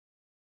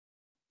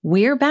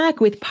We're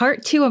back with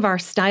part 2 of our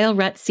Style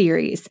Rut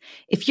series.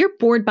 If you're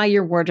bored by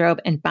your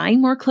wardrobe and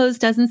buying more clothes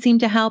doesn't seem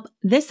to help,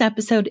 this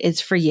episode is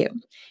for you.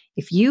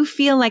 If you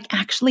feel like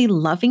actually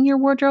loving your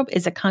wardrobe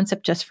is a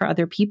concept just for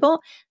other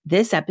people,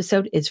 this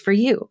episode is for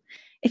you.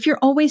 If you're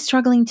always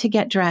struggling to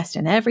get dressed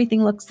and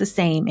everything looks the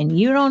same and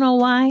you don't know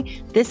why,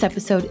 this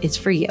episode is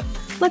for you.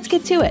 Let's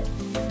get to it.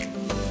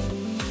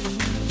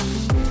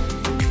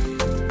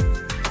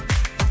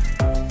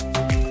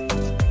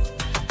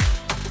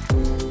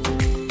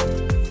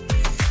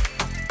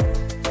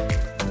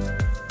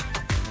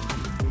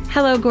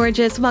 Hello,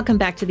 gorgeous. Welcome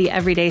back to the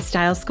Everyday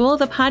Style School,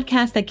 the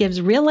podcast that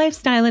gives real-life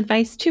style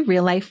advice to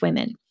real-life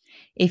women.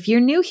 If you're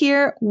new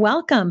here,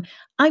 welcome.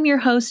 I'm your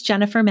host,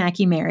 Jennifer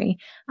Mackey Mary.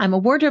 I'm a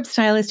wardrobe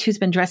stylist who's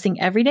been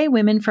dressing everyday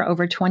women for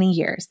over 20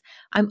 years.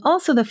 I'm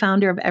also the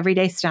founder of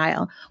Everyday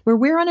Style, where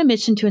we're on a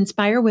mission to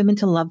inspire women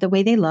to love the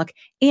way they look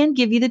and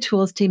give you the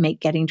tools to make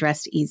getting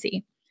dressed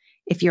easy.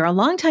 If you're a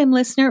longtime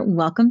listener,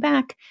 welcome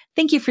back.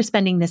 Thank you for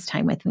spending this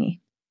time with me.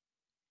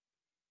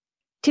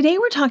 Today,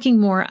 we're talking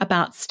more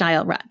about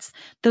style ruts,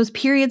 those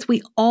periods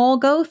we all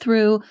go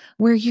through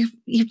where you've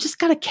just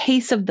got a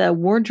case of the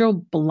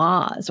wardrobe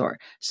blahs or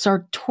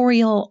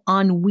sartorial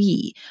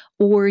ennui,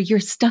 or you're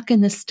stuck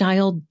in the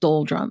style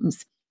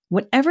doldrums.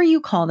 Whatever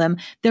you call them,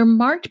 they're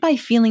marked by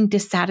feeling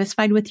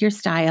dissatisfied with your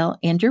style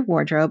and your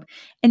wardrobe,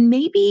 and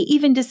maybe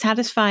even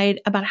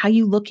dissatisfied about how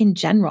you look in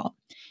general.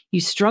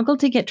 You struggle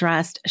to get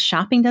dressed,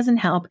 shopping doesn't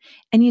help,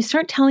 and you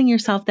start telling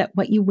yourself that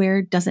what you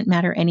wear doesn't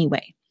matter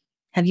anyway.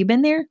 Have you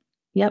been there?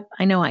 Yep,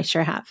 I know I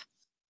sure have.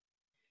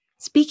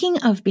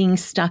 Speaking of being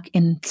stuck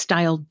in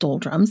style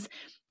doldrums,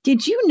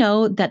 did you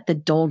know that the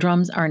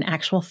doldrums are an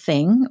actual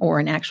thing or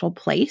an actual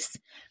place?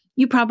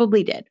 You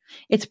probably did.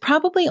 It's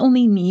probably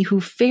only me who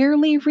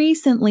fairly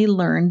recently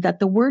learned that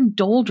the word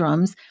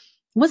doldrums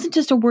wasn't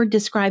just a word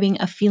describing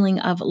a feeling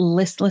of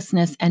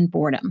listlessness and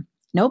boredom.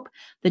 Nope.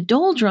 The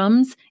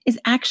doldrums is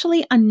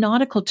actually a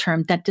nautical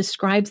term that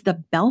describes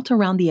the belt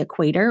around the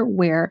equator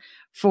where,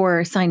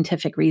 for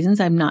scientific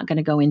reasons I'm not going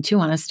to go into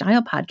on a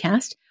style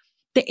podcast,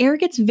 the air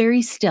gets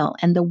very still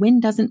and the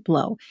wind doesn't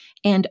blow,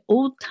 and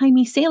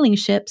old-timey sailing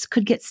ships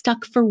could get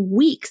stuck for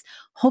weeks,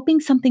 hoping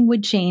something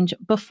would change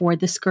before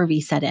the scurvy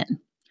set in.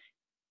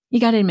 You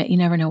got to admit, you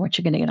never know what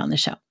you're going to get on the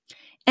show.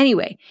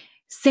 Anyway,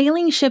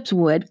 sailing ships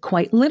would,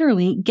 quite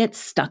literally, get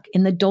stuck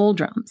in the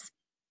doldrums.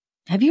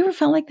 Have you ever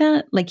felt like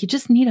that? Like you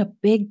just need a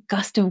big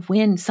gust of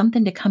wind,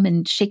 something to come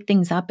and shake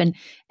things up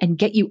and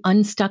get you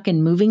unstuck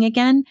and moving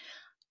again?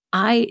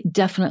 I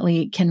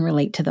definitely can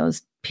relate to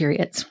those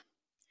periods.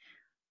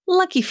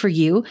 Lucky for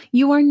you,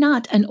 you are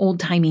not an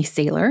old-timey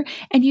sailor,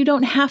 and you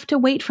don't have to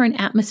wait for an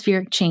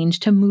atmospheric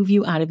change to move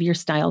you out of your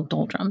style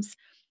doldrums.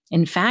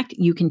 In fact,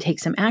 you can take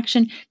some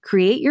action,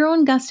 create your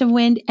own gust of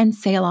wind, and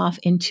sail off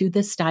into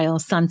the style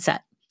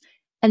sunset.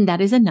 And that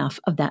is enough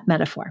of that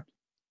metaphor.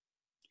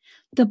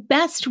 The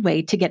best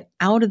way to get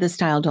out of the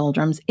style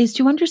doldrums is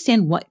to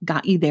understand what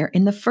got you there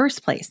in the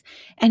first place.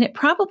 And it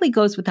probably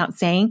goes without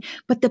saying,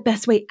 but the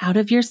best way out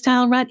of your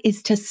style rut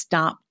is to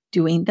stop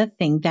doing the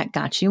thing that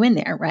got you in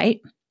there,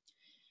 right?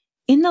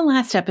 In the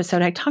last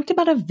episode, I talked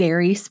about a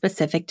very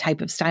specific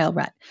type of style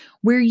rut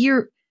where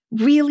you're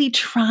really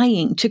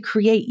trying to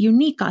create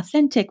unique,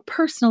 authentic,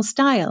 personal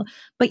style,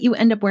 but you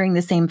end up wearing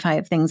the same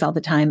 5 things all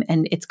the time,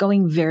 and it's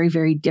going very,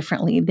 very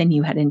differently than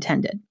you had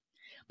intended.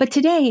 But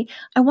today,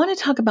 I want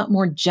to talk about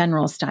more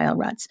general style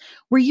ruts,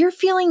 where you're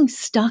feeling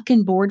stuck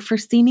and bored for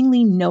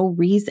seemingly no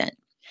reason.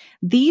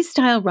 These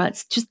style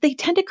ruts, they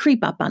tend to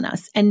creep up on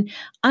us. And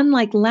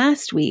unlike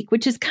last week,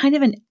 which is kind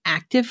of an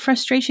active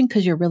frustration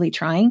because you're really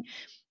trying,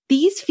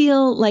 these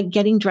feel like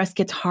getting dressed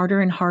gets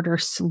harder and harder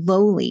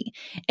slowly.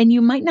 And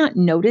you might not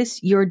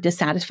notice you're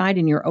dissatisfied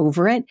and you're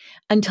over it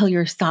until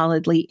you're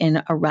solidly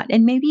in a rut.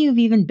 And maybe you've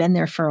even been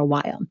there for a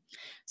while.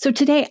 So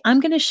today,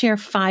 I'm going to share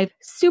 5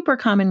 super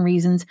common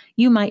reasons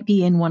you might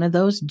be in one of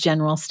those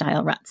general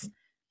style ruts.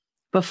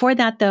 Before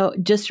that, though,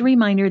 just a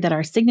reminder that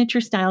our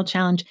Signature Style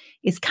Challenge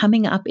is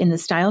coming up in the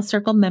Style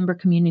Circle member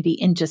community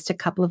in just a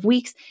couple of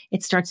weeks.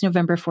 It starts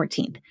November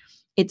 14th.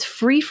 It's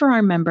free for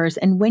our members,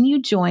 and when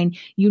you join,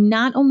 you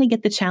not only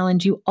get the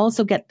challenge, you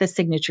also get the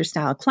Signature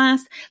Style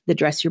class, the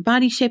Dress Your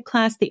Body Shape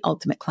class, the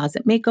Ultimate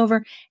Closet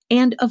Makeover,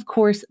 and of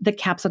course, the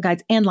capsule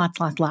guides and lots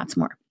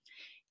more.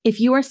 If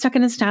you are stuck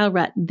in a style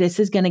rut, this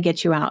is going to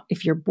get you out.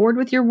 If you're bored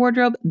with your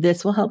wardrobe,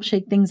 this will help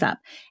shake things up.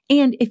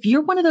 And if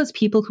you're one of those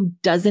people who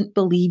doesn't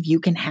believe you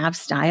can have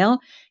style,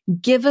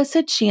 give us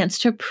a chance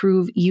to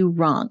prove you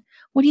wrong.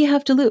 What do you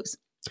have to lose?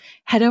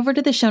 Head over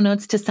to the show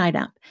notes to sign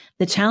up.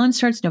 The challenge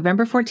starts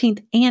November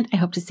 14th, and I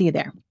hope to see you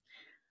there.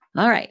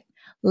 All right,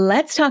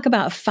 let's talk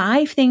about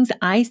 5 things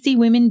I see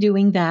women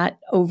doing that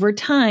over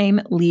time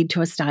lead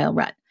to a style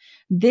rut.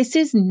 This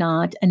is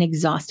not an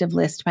exhaustive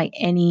list by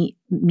any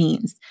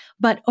means,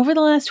 but over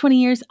the last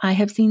 20 years, I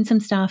have seen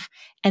some stuff,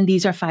 and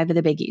these are 5 of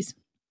the biggies.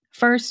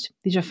 First,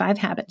 these are 5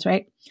 habits,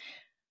 right?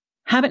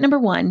 Habit number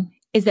 1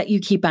 is that you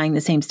keep buying the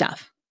same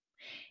stuff.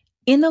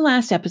 In the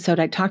last episode,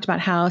 I talked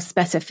about how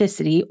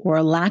specificity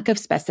or lack of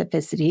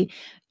specificity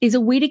is a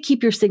way to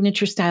keep your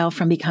signature style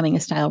from becoming a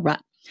style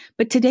rut.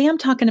 But today I'm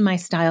talking to my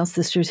style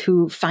sisters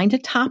who find a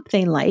top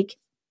they like.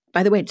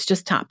 By the way, it's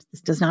just tops.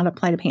 This does not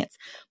apply to pants,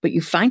 but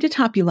you find a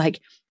top you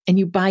like and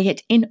you buy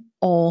it in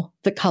all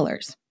the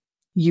colors.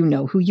 You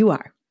know who you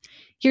are.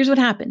 Here's what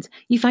happens.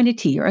 You find a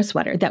tee or a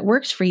sweater that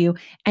works for you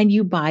and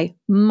you buy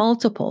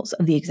multiples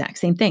of the exact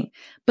same thing,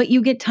 but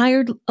you get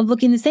tired of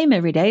looking the same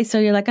every day. So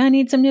you're like, I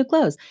need some new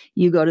clothes.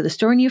 You go to the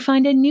store and you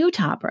find a new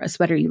top or a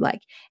sweater you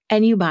like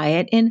and you buy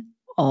it in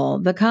all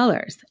the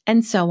colors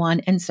and so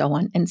on and so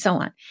on and so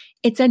on.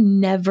 It's a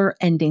never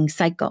ending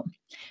cycle.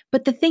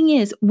 But the thing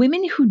is,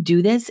 women who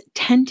do this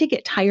tend to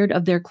get tired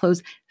of their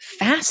clothes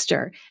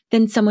faster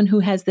than someone who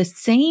has the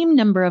same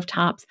number of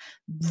tops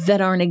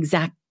that aren't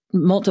exact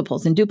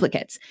multiples and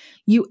duplicates.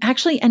 You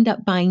actually end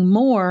up buying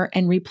more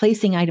and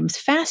replacing items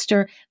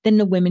faster than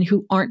the women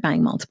who aren't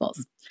buying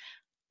multiples.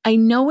 I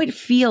know it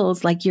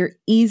feels like you're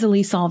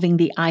easily solving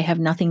the I have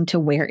nothing to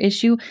wear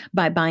issue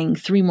by buying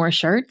 3 more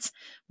shirts,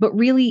 but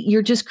really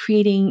you're just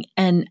creating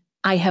an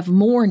I have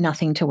more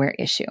nothing to wear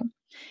issue.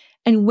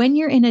 And when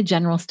you're in a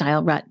general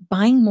style rut,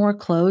 buying more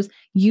clothes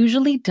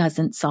usually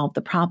doesn't solve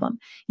the problem.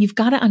 You've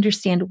got to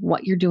understand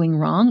what you're doing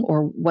wrong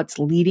or what's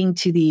leading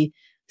to the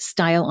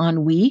style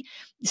ennui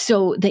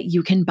so that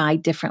you can buy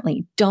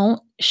differently.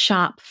 Don't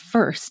shop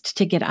first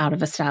to get out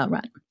of a style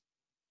rut.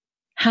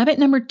 Habit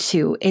number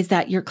 2 is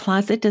that your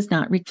closet does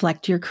not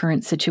reflect your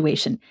current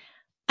situation.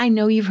 I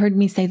know you've heard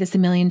me say this a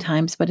million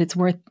times, but it's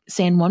worth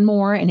saying one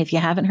more. And if you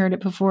haven't heard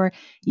it before,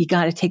 you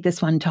got to take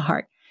this one to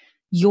heart.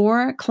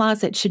 Your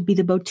closet should be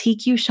the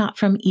boutique you shop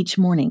from each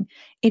morning.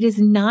 It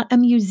is not a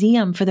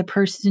museum for the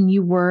person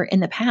you were in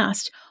the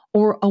past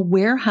or a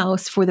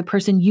warehouse for the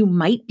person you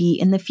might be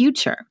in the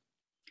future.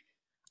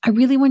 I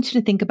really want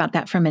you to think about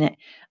that for a minute.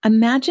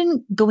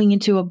 Imagine going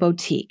into a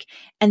boutique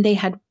and they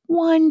had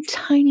one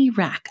tiny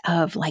rack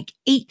of like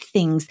 8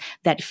 things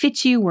that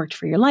fit you, worked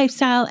for your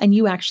lifestyle, and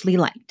you actually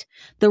liked.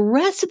 The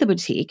rest of the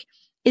boutique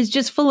is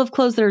just full of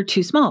clothes that are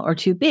too small or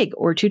too big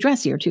or too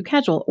dressy or too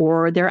casual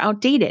or they're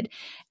outdated.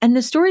 And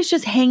the store is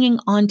just hanging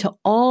on to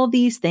all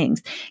these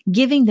things,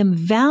 giving them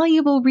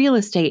valuable real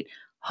estate,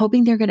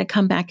 hoping they're going to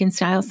come back in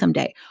style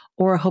someday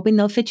or hoping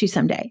they'll fit you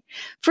someday.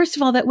 First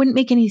of all, that wouldn't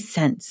make any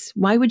sense.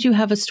 Why would you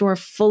have a store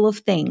full of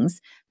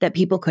things that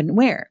people couldn't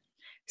wear?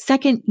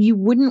 Second, you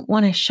wouldn't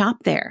want to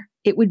shop there.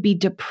 It would be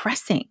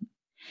depressing.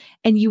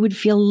 And you would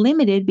feel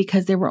limited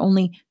because there were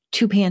only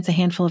 2 pants, a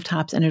handful of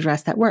tops, and a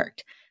dress that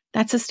worked.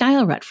 That's a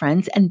style rut,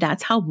 friends, and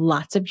that's how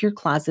lots of your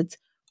closets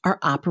are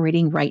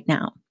operating right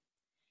now.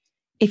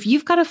 If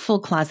you've got a full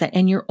closet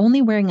and you're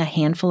only wearing a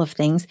handful of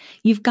things,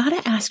 you've got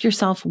to ask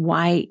yourself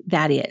why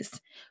that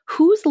is.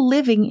 Who's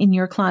living in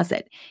your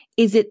closet?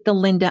 Is it the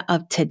Linda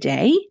of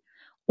today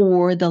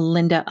or the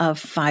Linda of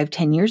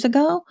 5-10 years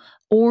ago?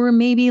 Or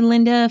maybe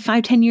Linda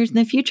 5-10 years in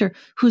the future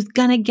who's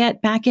going to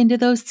get back into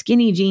those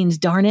skinny jeans,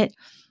 darn it.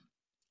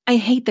 I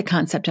hate the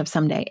concept of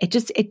someday.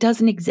 It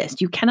doesn't exist.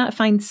 You cannot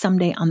find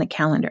someday on the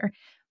calendar.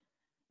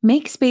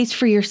 Make space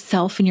for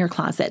yourself in your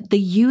closet, the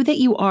you that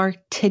you are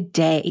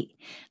today.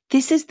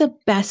 This is the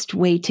best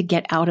way to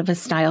get out of a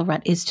style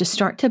rut, is to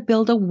start to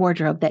build a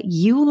wardrobe that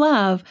you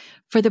love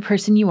for the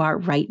person you are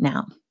right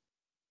now.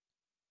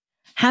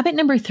 Habit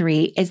number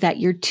 3 is that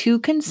you're too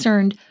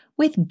concerned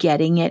with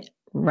getting it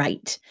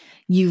right.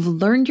 You've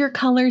learned your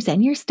colors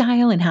and your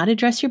style and how to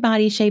dress your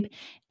body shape.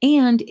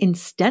 And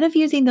instead of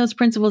using those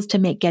principles to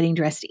make getting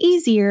dressed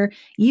easier,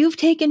 you've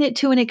taken it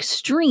to an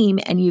extreme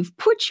and you've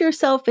put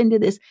yourself into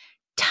this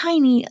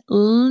tiny,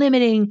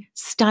 limiting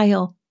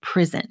style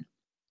prison.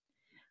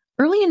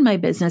 Early in my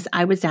business,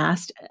 I was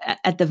asked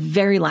at the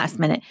very last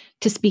minute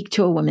to speak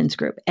to a women's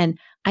group, and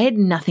I had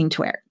nothing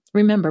to wear.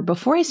 Remember,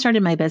 before I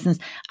started my business,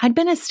 I'd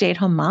been a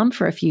stay-at-home mom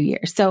for a few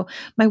years, so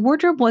my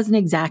wardrobe wasn't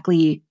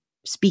exactly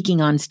speaking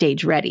on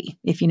stage ready,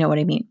 if you know what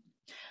I mean.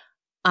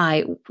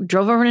 I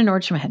drove over to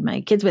Nordstrom, I had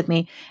my kids with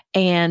me,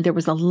 and there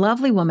was a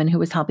lovely woman who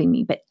was helping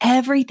me, but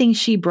everything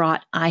she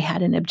brought, I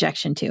had an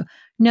objection to.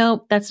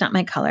 Nope, that's not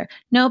my color.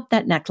 Nope,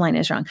 that neckline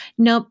is wrong.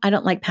 Nope, I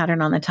don't like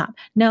pattern on the top.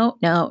 No.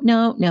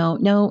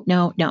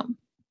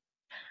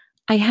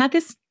 I had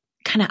this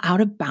kind of out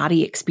of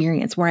body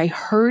experience where I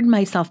heard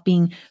myself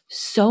being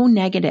so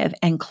negative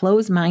and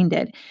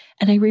close-minded.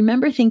 And I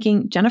remember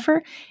thinking,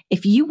 Jennifer,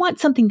 if you want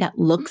something that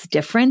looks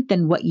different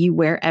than what you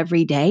wear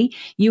every day,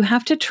 you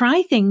have to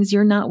try things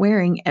you're not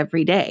wearing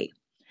every day.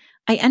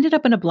 I ended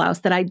up in a blouse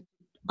that I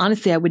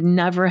would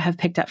never have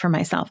picked up for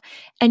myself.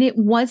 And it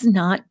was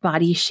not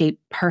body shape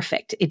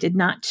perfect. It did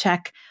not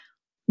check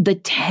the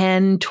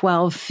 10,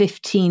 12,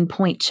 15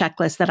 point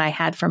checklist that I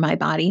had for my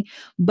body,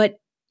 but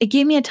it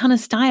gave me a ton of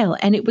style,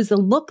 and it was a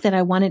look that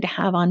I wanted to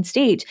have on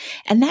stage.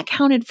 And that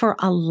counted for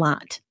a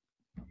lot.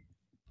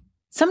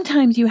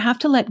 Sometimes you have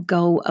to let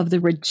go of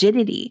the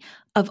rigidity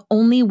of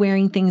only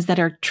wearing things that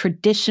are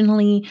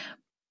traditionally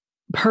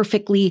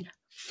perfectly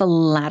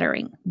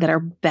flattering, that are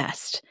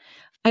best.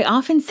 I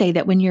often say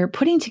that when you're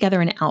putting together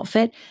an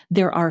outfit,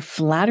 there are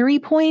flattery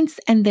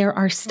points and there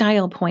are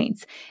style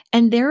points,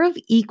 and they're of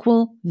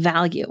equal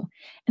value.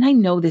 And I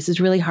know this is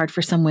really hard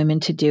for some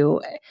women to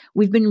do.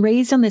 We've been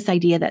raised on this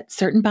idea that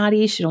certain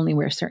bodies should only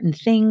wear certain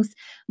things,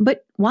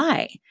 but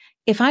why?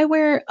 If I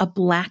wear a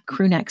black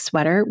crew neck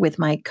sweater with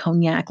my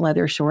cognac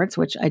leather shorts,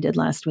 which I did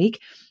last week,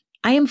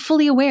 I am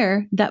fully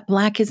aware that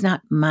black is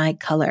not my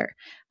color.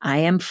 I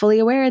am fully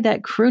aware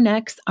that crew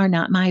necks are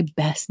not my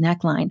best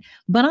neckline,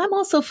 but I'm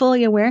also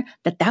fully aware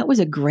that that was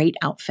a great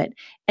outfit.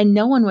 And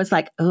no one was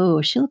like,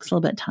 oh, she looks a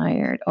little bit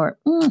tired, or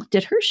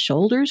did her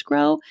shoulders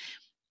grow?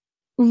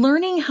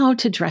 Learning how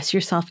to dress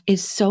yourself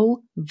is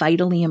so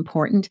vitally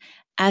important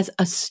as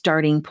a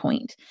starting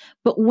point.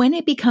 But when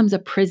it becomes a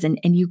prison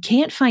and you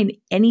can't find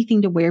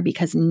anything to wear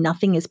because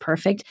nothing is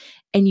perfect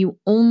and you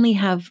only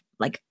have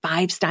like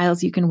 5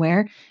 styles you can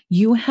wear,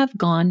 you have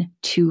gone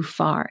too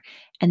far.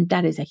 And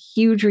that is a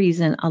huge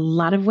reason a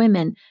lot of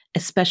women,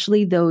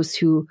 especially those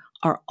who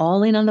are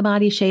all in on the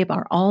body shape,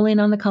 are all in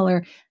on the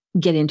color,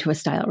 get into a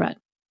style rut.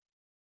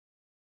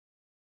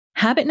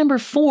 Habit number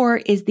 4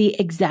 is the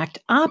exact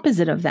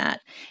opposite of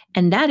that.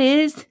 And that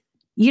is,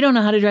 you don't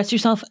know how to dress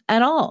yourself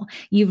at all.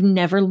 You've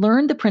never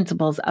learned the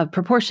principles of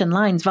proportion,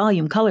 lines,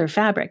 volume, color,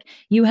 fabric.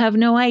 You have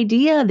no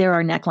idea there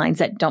are necklines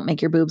that don't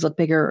make your boobs look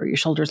bigger or your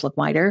shoulders look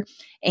wider,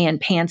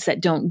 and pants that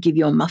don't give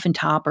you a muffin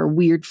top or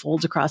weird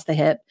folds across the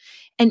hip.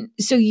 And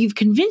so you've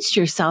convinced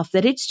yourself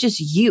that it's just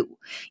you.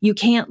 You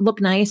can't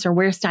look nice or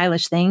wear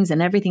stylish things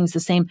and everything's the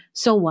same.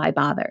 So why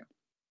bother?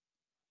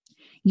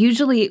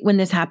 Usually when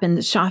this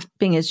happens,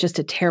 shopping is just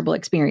a terrible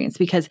experience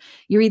because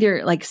you're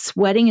either like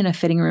sweating in a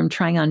fitting room,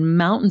 trying on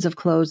mountains of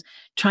clothes,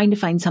 trying to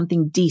find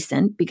something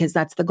decent because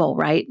that's the goal,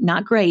 right?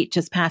 Not great,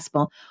 just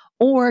passable.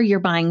 Or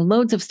you're buying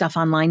loads of stuff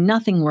online,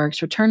 nothing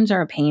works, returns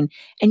are a pain,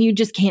 and you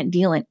just can't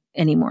deal it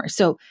anymore.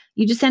 So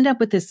you just end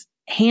up with this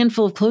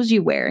handful of clothes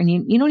you wear and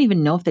you don't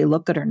even know if they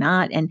look good or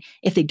not. And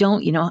if they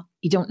don't, you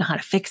don't know how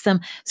to fix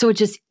them. So it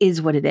just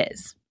is what it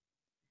is.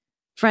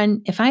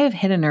 Friend, if I have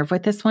hit a nerve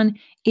with this one,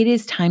 it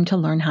is time to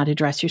learn how to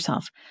dress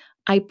yourself.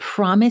 I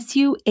promise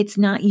you, it's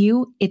not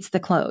you, it's the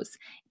clothes.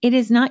 It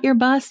is not your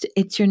bust,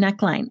 it's your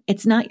neckline.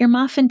 It's not your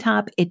muffin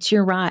top, it's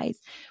your rise.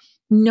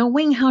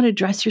 Knowing how to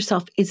dress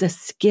yourself is a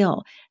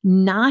skill,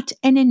 not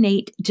an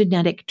innate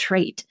genetic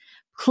trait.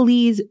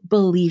 Please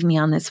believe me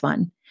on this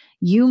one.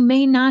 You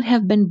may not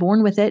have been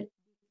born with it.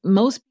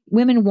 Most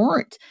women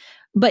weren't,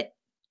 but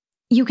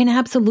you can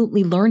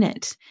absolutely learn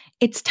it.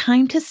 It's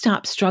time to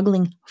stop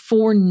struggling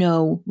for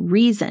no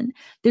reason.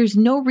 There's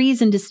no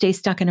reason to stay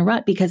stuck in a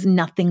rut because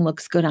nothing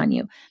looks good on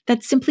you.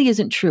 That simply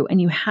isn't true.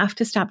 And you have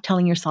to stop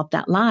telling yourself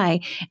that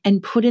lie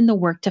and put in the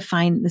work to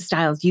find the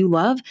styles you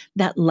love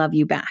that love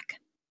you back.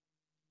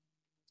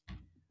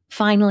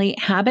 Finally,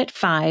 habit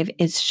 5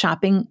 is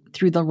shopping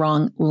through the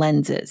wrong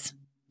lenses.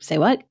 Say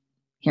what?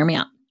 Hear me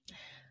out.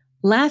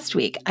 Last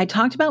week, I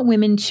talked about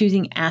women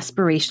choosing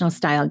aspirational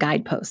style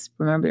guideposts.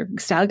 Remember,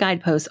 style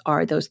guideposts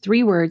are those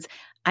 3 words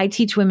I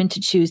teach women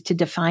to choose to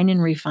define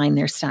and refine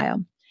their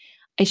style.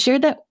 I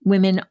shared that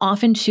women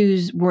often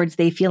choose words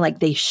they feel like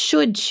they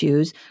should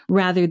choose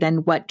rather than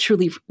what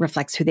truly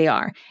reflects who they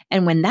are.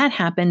 And when that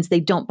happens, they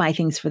don't buy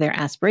things for their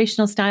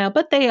aspirational style,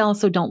 but they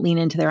also don't lean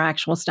into their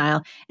actual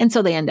style. And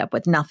so they end up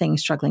with nothing,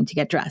 struggling to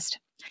get dressed.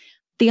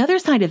 The other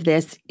side of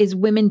this is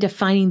women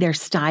defining their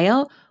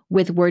style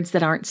with words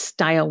that aren't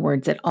style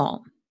words at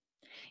all.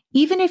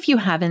 Even if you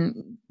haven't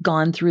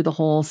gone through the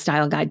whole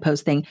style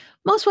guidepost thing,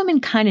 most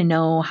women kind of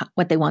know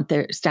what they want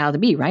their style to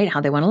be, right?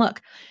 How they want to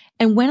look.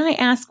 And when I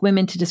ask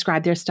women to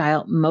describe their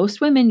style, most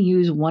women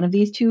use one of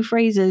these 2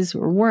 phrases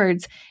or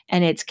words,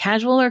 and it's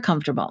casual or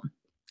comfortable.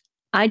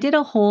 I did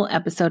a whole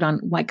episode on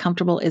why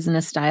comfortable isn't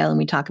a style, and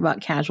we talk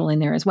about casual in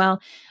there as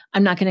well.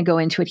 I'm not going to go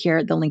into it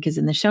here. The link is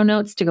in the show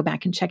notes to go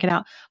back and check it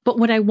out. But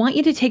what I want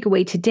you to take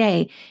away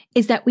today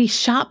is that we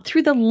shop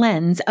through the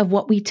lens of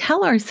what we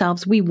tell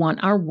ourselves we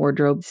want our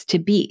wardrobes to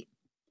be.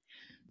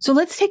 So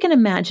let's take an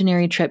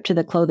imaginary trip to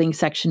the clothing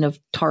section of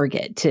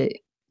Target to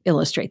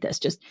illustrate this.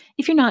 Just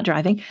if you're not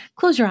driving,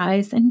 close your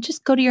eyes and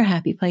just go to your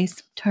happy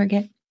place,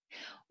 Target.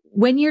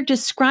 When you're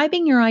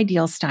describing your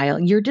ideal style,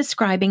 you're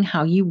describing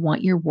how you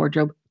want your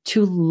wardrobe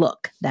to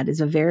look. That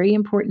is a very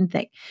important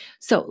thing.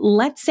 So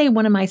let's say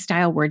one of my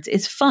style words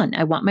is fun.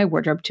 I want my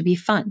wardrobe to be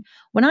fun.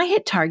 When I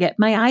hit Target,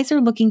 my eyes are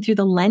looking through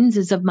the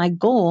lenses of my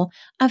goal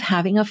of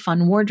having a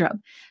fun wardrobe.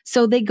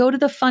 So they go to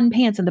the fun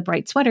pants and the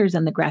bright sweaters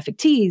and the graphic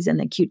tees and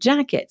the cute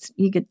jackets.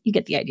 You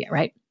get the idea,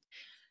 right?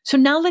 So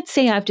now let's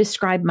say I've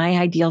described my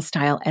ideal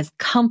style as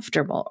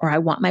comfortable, or I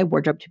want my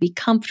wardrobe to be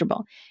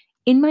comfortable.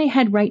 In my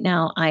head right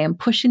now, I am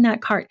pushing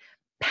that cart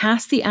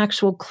past the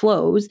actual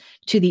clothes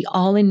to the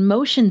all in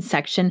motion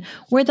section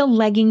where the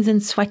leggings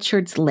and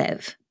sweatshirts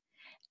live.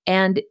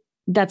 And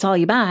that's all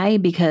you buy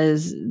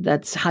because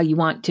that's how you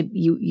want to,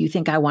 you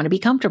think I want to be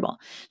comfortable.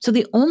 So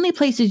the only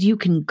places you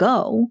can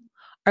go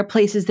are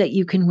places that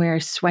you can wear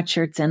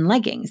sweatshirts and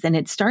leggings. And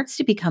it starts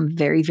to become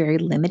very, very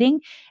limiting,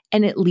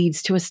 and it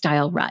leads to a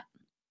style rut.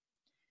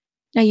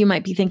 Now you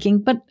might be thinking,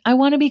 but I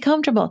want to be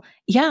comfortable.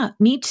 Yeah,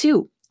 me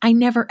too. I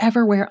never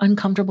ever wear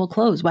uncomfortable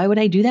clothes. Why would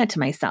I do that to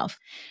myself?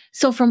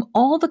 So from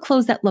all the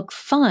clothes that look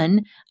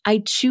fun,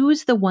 I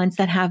choose the ones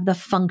that have the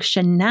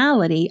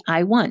functionality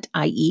I want,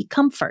 i.e.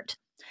 comfort.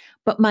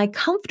 But my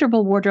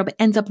comfortable wardrobe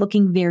ends up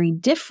looking very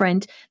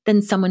different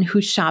than someone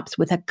who shops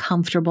with a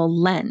comfortable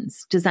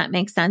lens. Does that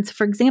make sense?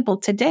 For example,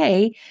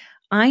 today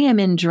I am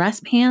in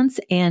dress pants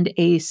and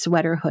a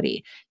sweater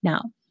hoodie.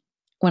 Now,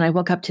 when I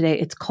woke up today,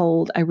 it's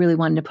cold. I really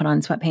wanted to put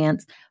on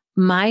sweatpants.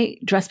 My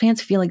dress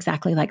pants feel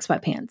exactly like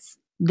sweatpants.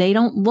 They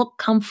don't look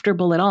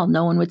comfortable at all.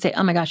 No one would say,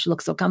 oh my gosh, you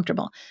look so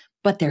comfortable,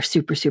 but they're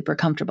super, super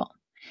comfortable.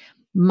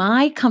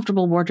 My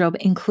comfortable wardrobe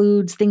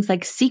includes things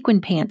like sequin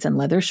pants and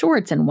leather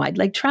shorts and wide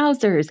leg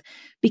trousers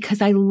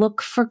because I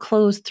look for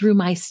clothes through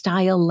my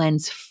style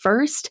lens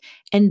first,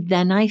 and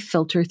then I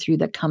filter through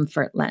the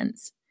comfort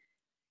lens.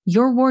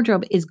 Your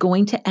wardrobe is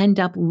going to end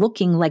up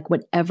looking like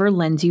whatever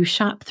lens you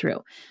shop through.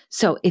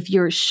 So if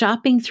you're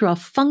shopping through a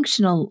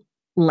functional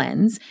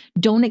lens,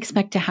 don't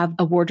expect to have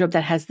a wardrobe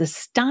that has the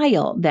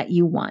style that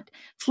you want.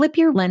 Flip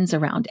your lens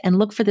around and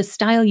look for the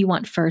style you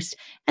want first,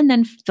 and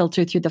then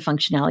filter through the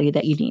functionality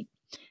that you need.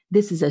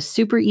 This is a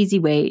super easy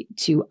way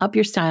to up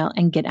your style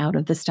and get out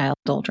of the style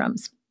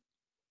doldrums.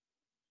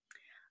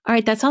 All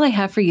right, that's all I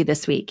have for you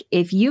this week.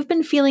 If you've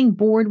been feeling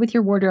bored with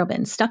your wardrobe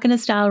and stuck in a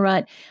style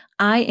rut,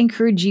 I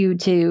encourage you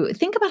to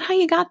think about how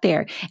you got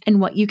there and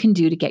what you can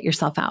do to get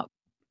yourself out.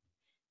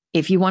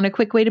 If you want a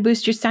quick way to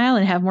boost your style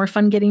and have more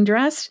fun getting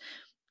dressed,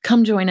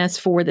 come join us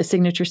for the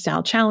Signature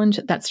Style Challenge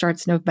that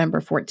starts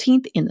November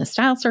 14th in the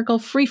Style Circle,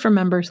 free for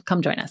members.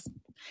 Come join us.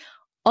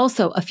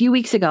 Also, a few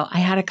weeks ago, I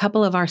had a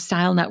couple of our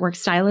Style Network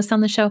stylists on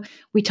the show.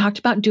 We talked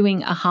about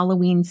doing a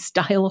Halloween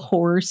style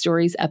horror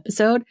stories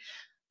episode.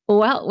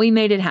 Well, we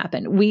made it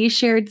happen. We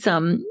shared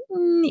some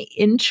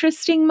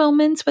interesting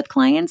moments with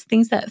clients,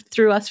 things that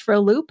threw us for a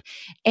loop.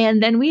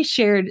 And then we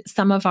shared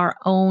some of our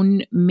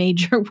own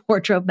major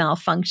wardrobe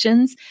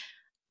malfunctions.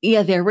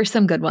 Yeah, there were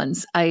some good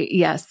ones.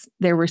 Yes,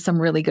 there were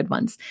some really good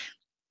ones.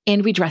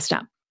 And we dressed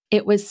up.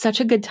 It was such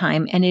a good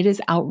time. And it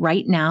is out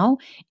right now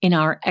in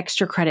our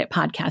Extra Credit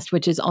podcast,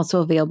 which is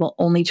also available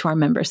only to our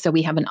members. So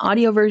we have an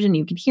audio version,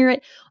 you can hear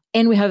it.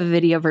 And we have a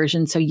video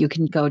version, so you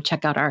can go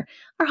check out our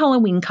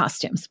Halloween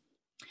costumes.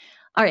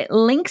 All right,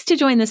 links to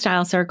join the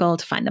Style Circle,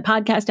 to find the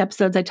podcast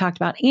episodes I talked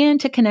about, and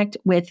to connect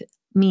with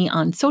me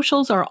on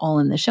socials are all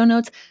in the show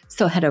notes.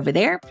 So head over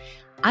there.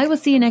 I will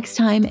see you next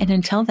time. And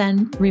until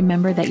then,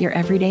 remember that your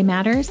everyday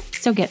matters,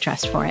 so get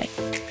dressed for it.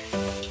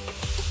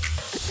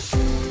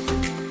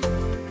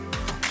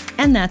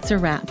 And that's a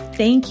wrap.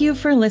 Thank you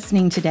for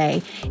listening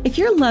today. If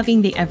you're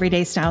loving the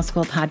Everyday Style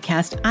School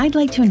podcast, I'd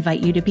like to invite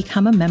you to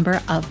become a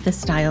member of the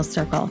Style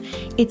Circle.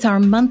 It's our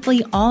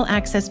monthly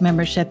all-access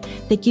membership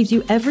that gives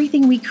you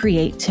everything we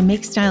create to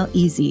make style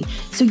easy,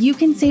 so you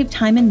can save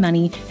time and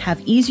money,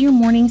 have easier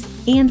mornings,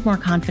 and more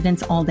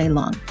confidence all day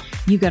long.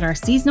 You get our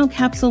seasonal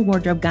capsule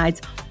wardrobe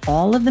guides,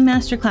 all of the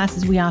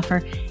masterclasses we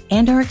offer,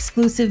 and our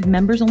exclusive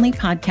members-only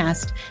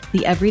podcast,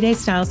 the Everyday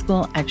Style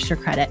School Extra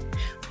Credit.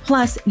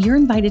 Plus, you're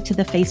invited to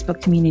the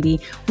Facebook community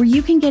where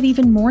you can get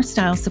even more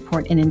style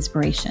support and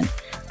inspiration.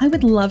 I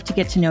would love to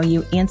get to know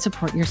you and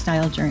support your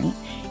style journey.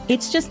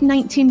 It's just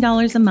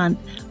 $19 a month,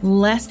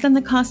 less than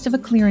the cost of a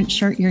clearance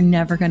shirt you're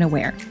never going to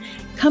wear.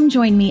 Come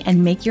join me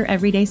and make your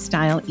everyday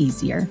style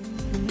easier.